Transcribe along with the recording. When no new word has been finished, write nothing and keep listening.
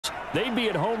They'd be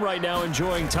at home right now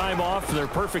enjoying time off for their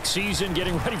perfect season,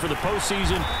 getting ready for the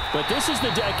postseason. But this is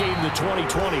the decade of the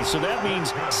 2020s, so that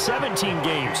means 17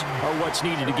 games are what's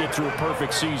needed to get through a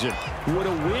perfect season. Would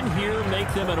a win here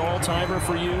make them an all-timer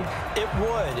for you? It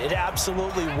would. It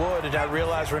absolutely would. And I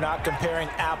realize we're not comparing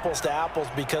apples to apples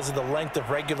because of the length of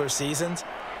regular seasons.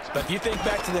 But if you think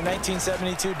back to the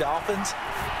 1972 Dolphins,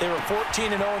 they were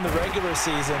 14-0 in the regular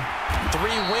season. 3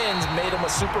 wins made them a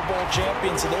Super Bowl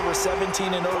champion, so they were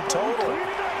 17-0 total.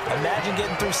 Imagine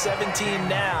getting through 17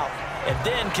 now and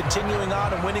then continuing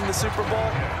on and winning the Super Bowl.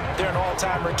 They're an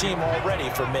all-timer team already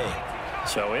for me.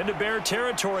 So into Bear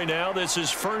territory now. This is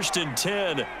 1st and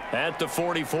 10 at the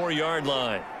 44-yard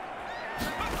line.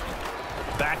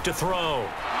 Back to throw.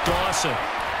 Dawson.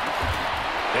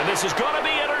 And this is going to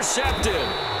be intercepted.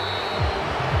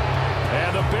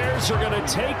 And the Bears are going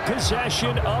to take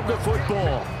possession of the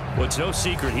football. Well, it's no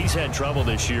secret he's had trouble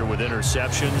this year with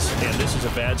interceptions, and this is a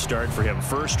bad start for him.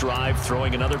 First drive,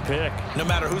 throwing another pick. No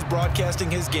matter who's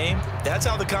broadcasting his game, that's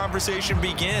how the conversation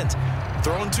begins.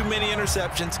 Throwing too many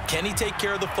interceptions. Can he take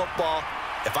care of the football?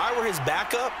 If I were his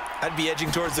backup, I'd be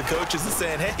edging towards the coaches and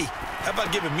saying, hey, how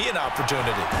about giving me an opportunity?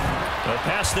 A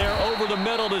pass there over the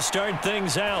middle to start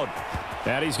things out.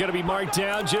 And he's going to be marked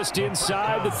down just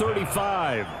inside the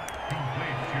 35.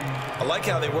 I like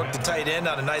how they work the tight end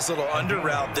on a nice little under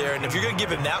route there. And if you're going to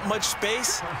give him that much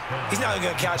space, he's not even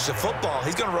going to catch the football.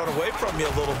 He's going to run away from you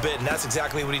a little bit, and that's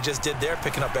exactly what he just did there,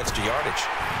 picking up extra yardage.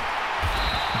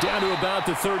 Down to about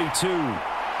the 32.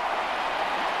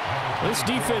 This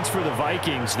defense for the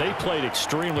Vikings, they played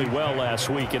extremely well last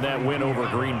week in that win over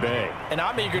Green Bay. And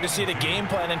I'm eager to see the game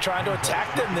plan and trying to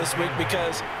attack them this week,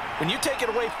 because when you take it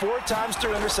away 4 times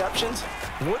through interceptions,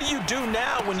 what do you do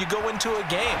now when you go into a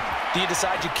game? Do you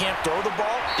decide you can't throw the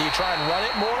ball? Do you try and run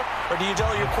it more? Or do you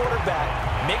tell your quarterback,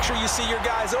 make sure you see your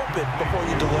guys open before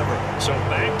you deliver? So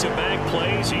back-to-back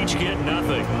plays, each get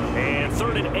nothing. And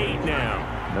 3rd and 8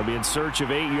 now. They'll be in search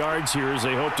of 8 yards here as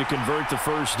they hope to convert the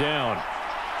first down.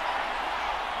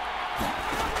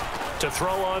 To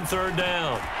throw on 3rd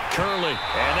down. Curley,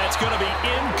 and that's going to be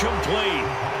incomplete.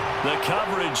 The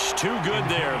coverage too good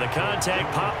there. The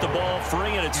contact popped the ball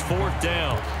free, and it's 4th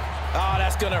down. Oh,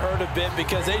 that's going to hurt a bit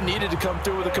because they needed to come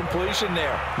through with a completion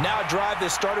there. Now a drive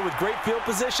that started with great field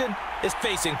position is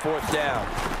facing 4th down.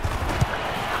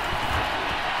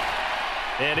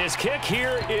 And his kick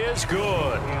here is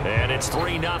good. And it's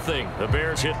 3-0. The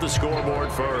Bears hit the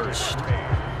scoreboard first.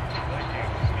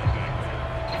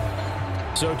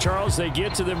 So, Charles, they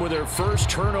get to them with their first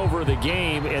turnover of the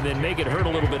game and then make it hurt a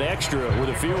little bit extra with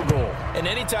a field goal. And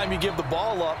anytime you give the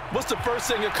ball up, what's the first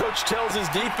thing a coach tells his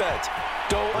defense?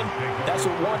 Dolan, that's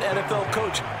what one NFL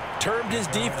coach termed his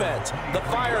defense. The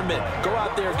firemen. Go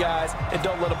out there, guys, and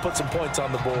don't let them put some points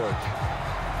on the board.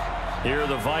 Here are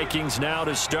the Vikings now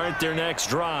to start their next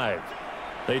drive.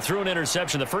 They threw an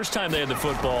interception the first time they had the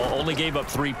football, only gave up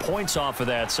 3 points off of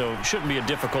that, so it shouldn't be a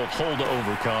difficult hole to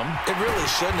overcome. It really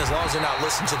shouldn't, as long as they're not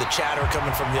listening to the chatter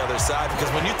coming from the other side,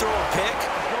 because when you throw a pick,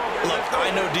 look,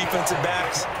 I know defensive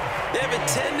backs, they have a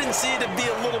tendency to be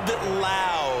a little bit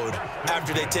loud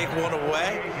after they take one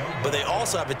away, but they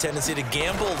also have a tendency to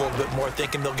gamble a little bit more,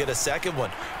 thinking they'll get a second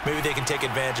one. Maybe they can take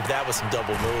advantage of that with some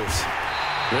double moves.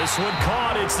 This one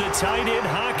caught. It's the tight end,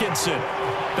 Hawkinson.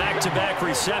 Back-to-back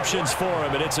receptions for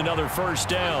him, and it's another first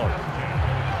down.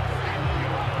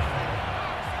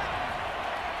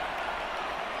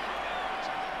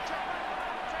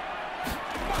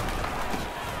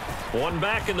 One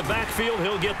back in the backfield,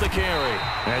 he'll get the carry.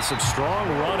 And some strong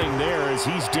running there as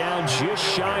he's down just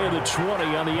shy of the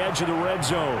 20 on the edge of the red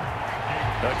zone.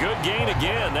 A good gain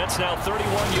again. That's now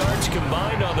 31 yards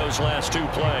combined on those last 2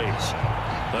 plays.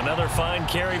 Another fine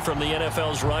carry from the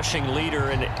NFL's rushing leader,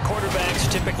 and quarterbacks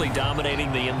typically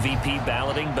dominating the MVP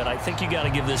balloting, but I think you got to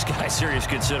give this guy serious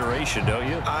consideration, don't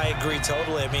you? I agree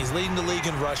totally. I mean, he's leading the league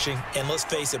in rushing, and let's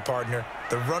face it, partner,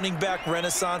 the running back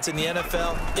renaissance in the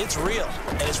NFL, it's real,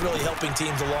 and it's really helping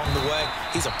teams along the way.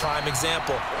 He's a prime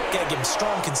example. Got to give him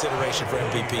strong consideration for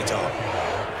MVP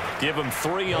talk. Give him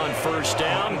 3 on first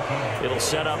down. It'll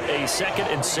set up a 2nd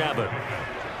and 7.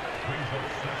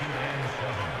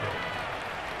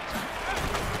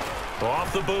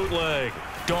 Off the bootleg,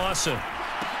 Dawson.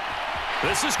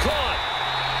 This is caught.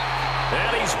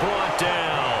 And he's brought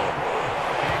down.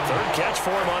 3rd catch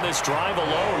for him on this drive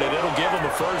alone, and it'll give him a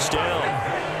first down.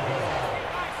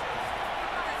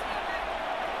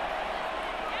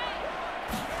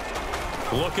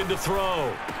 Looking to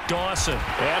throw. Dawson.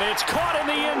 And it's caught in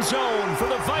the end zone for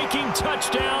the Viking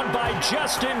touchdown by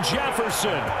Justin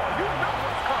Jefferson.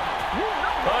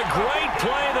 A great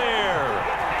play there.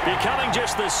 becoming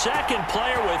just the second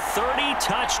player with 30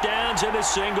 touchdowns in a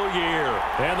single year.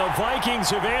 And the Vikings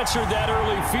have answered that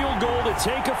early field goal to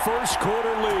take a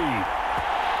first-quarter lead.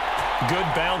 Good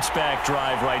bounce-back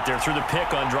drive right there through the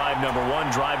pick on drive number 1.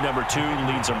 Drive number 2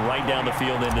 leads them right down the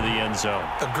field into the end zone.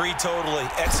 Agree totally.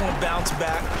 Excellent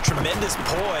bounce-back, tremendous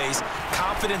poise,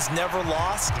 confidence never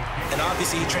lost, and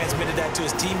obviously he transmitted that to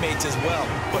his teammates as well.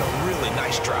 What a really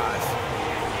nice drive.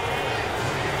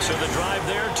 So the drive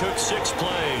there took 6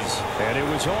 plays. And it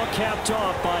was all capped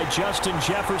off by Justin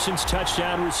Jefferson's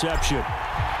touchdown reception.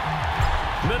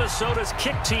 Minnesota's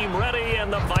kick team ready,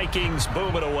 and the Vikings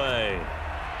boom it away.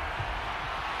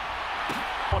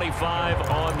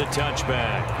 25 on the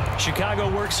touchback.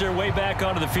 Chicago works their way back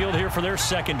onto the field here for their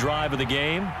second drive of the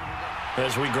game.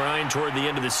 As we grind toward the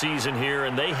end of the season here,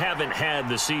 and they haven't had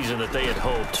the season that they had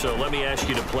hoped. So let me ask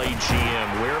you to play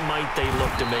GM. Where might they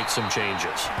look to make some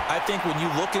changes? I think when you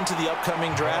look into the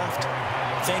upcoming draft,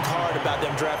 think hard about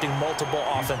them drafting multiple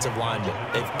offensive linemen.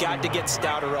 They've got to get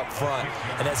stouter up front.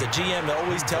 And as a GM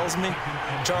always tells me,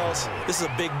 Charles, this is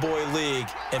a big boy league,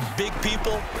 and big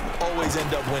people always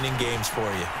end up winning games for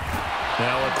you.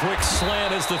 Now a quick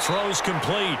slant as the throw's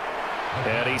complete.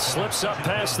 And he slips up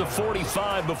past the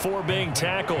 45 before being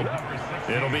tackled.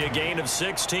 It'll be a gain of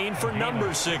 16 for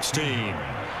number 16.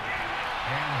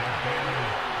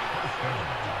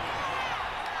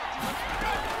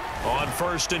 On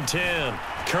 1st and 10,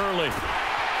 Curley.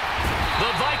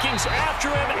 The Vikings after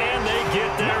him, and they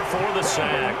get there for the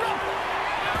sack.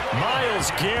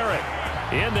 Myles Garrett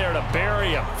in there to bury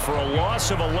him for a loss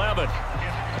of 11.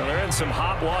 Well, they're in some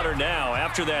hot water now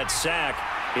after that sack.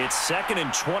 It's 2nd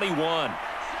and 21.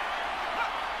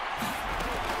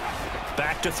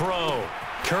 Back to throw.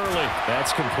 Curley.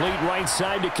 That's complete right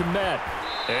side to Kmet.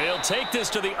 And he'll take this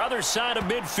to the other side of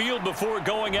midfield before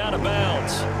going out of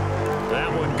bounds. That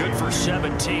one good for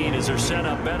 17 as they're set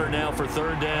up better now for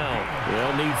 3rd down.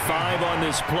 They'll need 5 on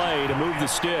this play to move the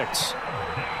sticks.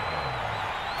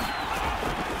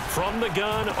 From the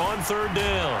gun on 3rd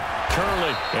down.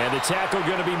 Curley. And the tackle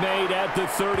going to be made at the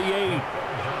 38.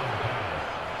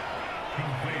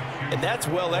 And that's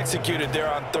well executed there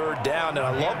on 3rd down, and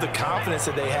I love the confidence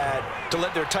that they had to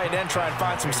let their tight end try and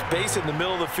find some space in the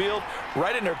middle of the field,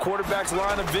 right in their quarterback's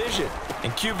line of vision.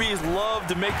 And QBs love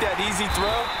to make that easy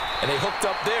throw, and they hooked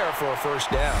up there for a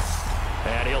 1st down.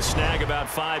 And he'll snag about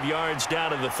 5 yards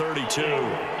down to the 32.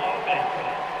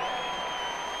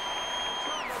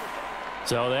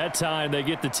 So that time they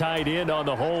get the tight end on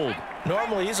the hold.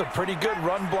 Normally he's a pretty good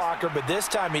run blocker, but this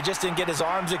time he just didn't get his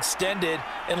arms extended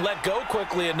and let go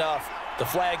quickly enough. The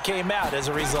flag came out as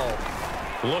a result.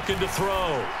 Looking to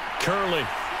throw. Curley.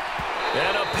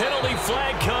 And a penalty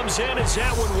flag comes in as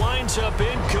that one winds up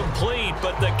incomplete,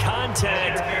 but the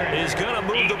contact is going to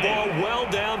move the ball well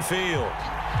downfield.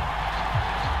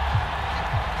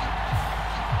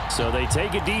 So they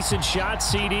take a decent shot,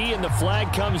 CD, and the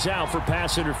flag comes out for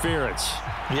pass interference.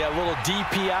 Yeah, a little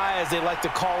DPI, as they like to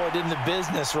call it in the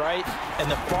business, right? And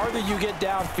the farther you get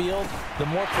downfield, the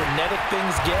more frenetic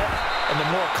things get, and the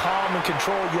more calm and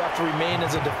control you have to remain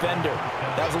as a defender.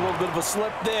 That was a little bit of a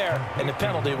slip there, and the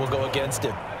penalty will go against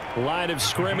him. Line of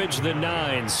scrimmage, the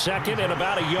 9, 2nd and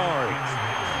about a yard.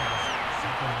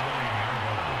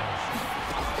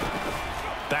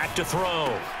 Back to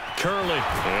throw. Curley.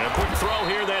 And a quick throw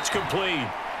here, that's complete.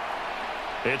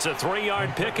 It's a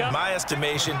 3-yard pickup. My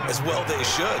estimation, as well they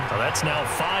should. Well, that's now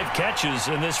 5 catches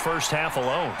in this first half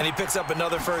alone. And he picks up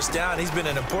another 1st down. He's been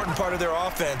an important part of their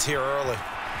offense here early.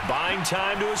 Buying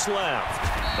time to his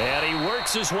left. And he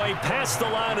works his way past the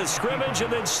line of scrimmage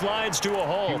and then slides to a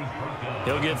halt.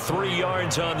 He'll get 3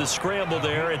 yards on the scramble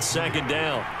there at 2nd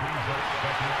down.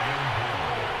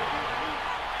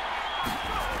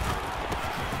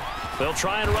 They'll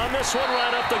try and run this one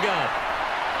right up the gut.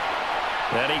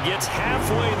 And he gets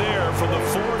halfway there from the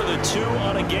 4 to the 2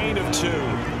 on a gain of 2.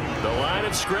 The line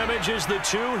of scrimmage is the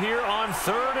 2 here on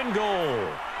 3rd and goal.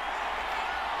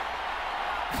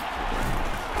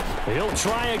 He'll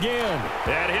try again.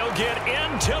 And he'll get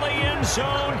into the end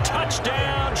zone.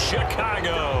 Touchdown,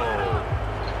 Chicago.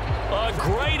 A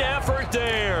great effort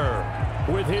there,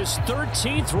 with his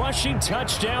 13th rushing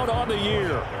touchdown on the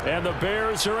year. And the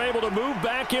Bears are able to move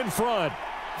back in front.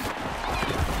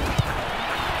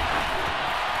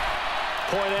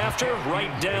 Point after,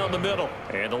 right down the middle.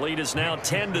 And the lead is now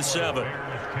 10-7.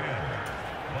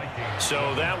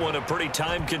 So that one a pretty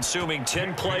time-consuming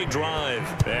 10-play drive.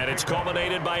 And it's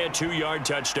culminated by a 2-yard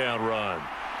touchdown run.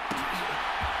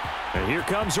 And here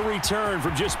comes a return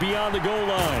from just beyond the goal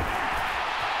line.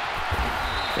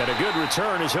 And a good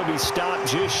return as he'll be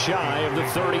stopped just shy of the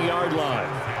 30-yard line.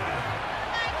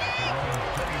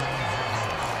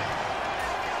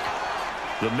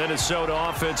 The Minnesota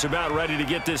offense about ready to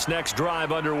get this next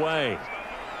drive underway.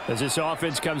 As this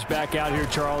offense comes back out here,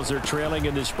 Charles, they're trailing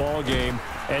in this ball game,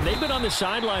 and they've been on the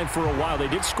sideline for a while. They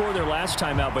did score their last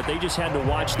time out, but they just had to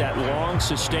watch that long,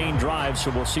 sustained drive,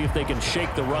 so we'll see if they can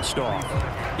shake the rust off.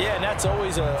 Yeah, and that's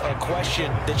always a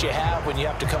question that you have when you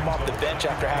have to come off the bench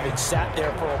after having sat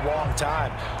there for a long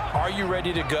time. Are you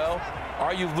ready to go?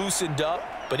 Are you loosened up?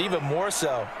 But even more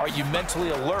so, are you mentally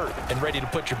alert and ready to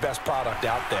put your best product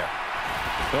out there?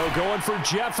 Oh, going for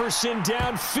Jefferson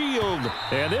downfield.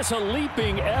 And this a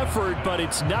leaping effort, but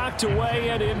it's knocked away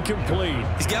and incomplete.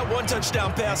 He's got one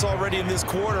touchdown pass already in this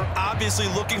quarter, obviously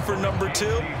looking for number 2,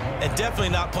 and definitely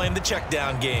not playing the check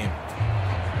down game.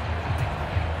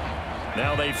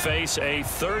 Now they face a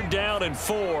 3rd down and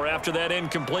 4 after that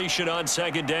incompletion on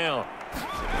 2nd down.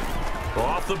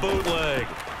 Off the bootleg,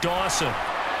 Dawson.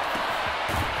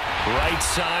 Right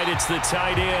side, it's the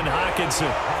tight end,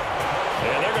 Hockenson.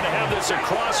 And they're going to have this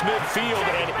across midfield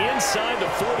and inside the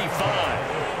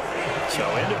 45.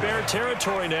 So into Bear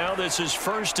territory now. This is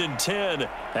 1st and 10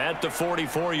 at the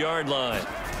 44-yard line.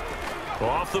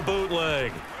 Off the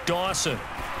bootleg, Dawson.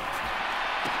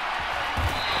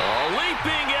 Oh,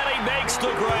 leaping, and he makes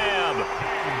the grab.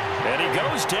 And he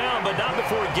goes down, but not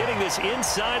before getting this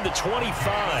inside the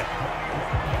 25.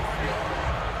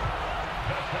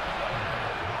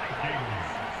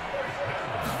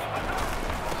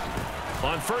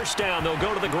 On 1st down, they'll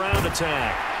go to the ground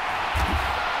attack.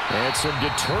 And some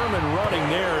determined running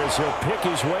there as he'll pick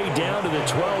his way down to the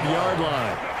 12-yard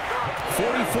line.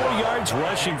 44 yards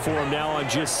rushing for him now on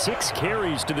just 6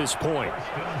 carries to this point.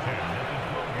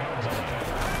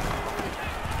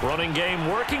 Running game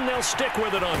working. They'll stick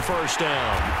with it on 1st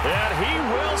down. And he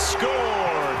will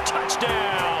score.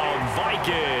 Touchdown,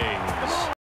 Vikings.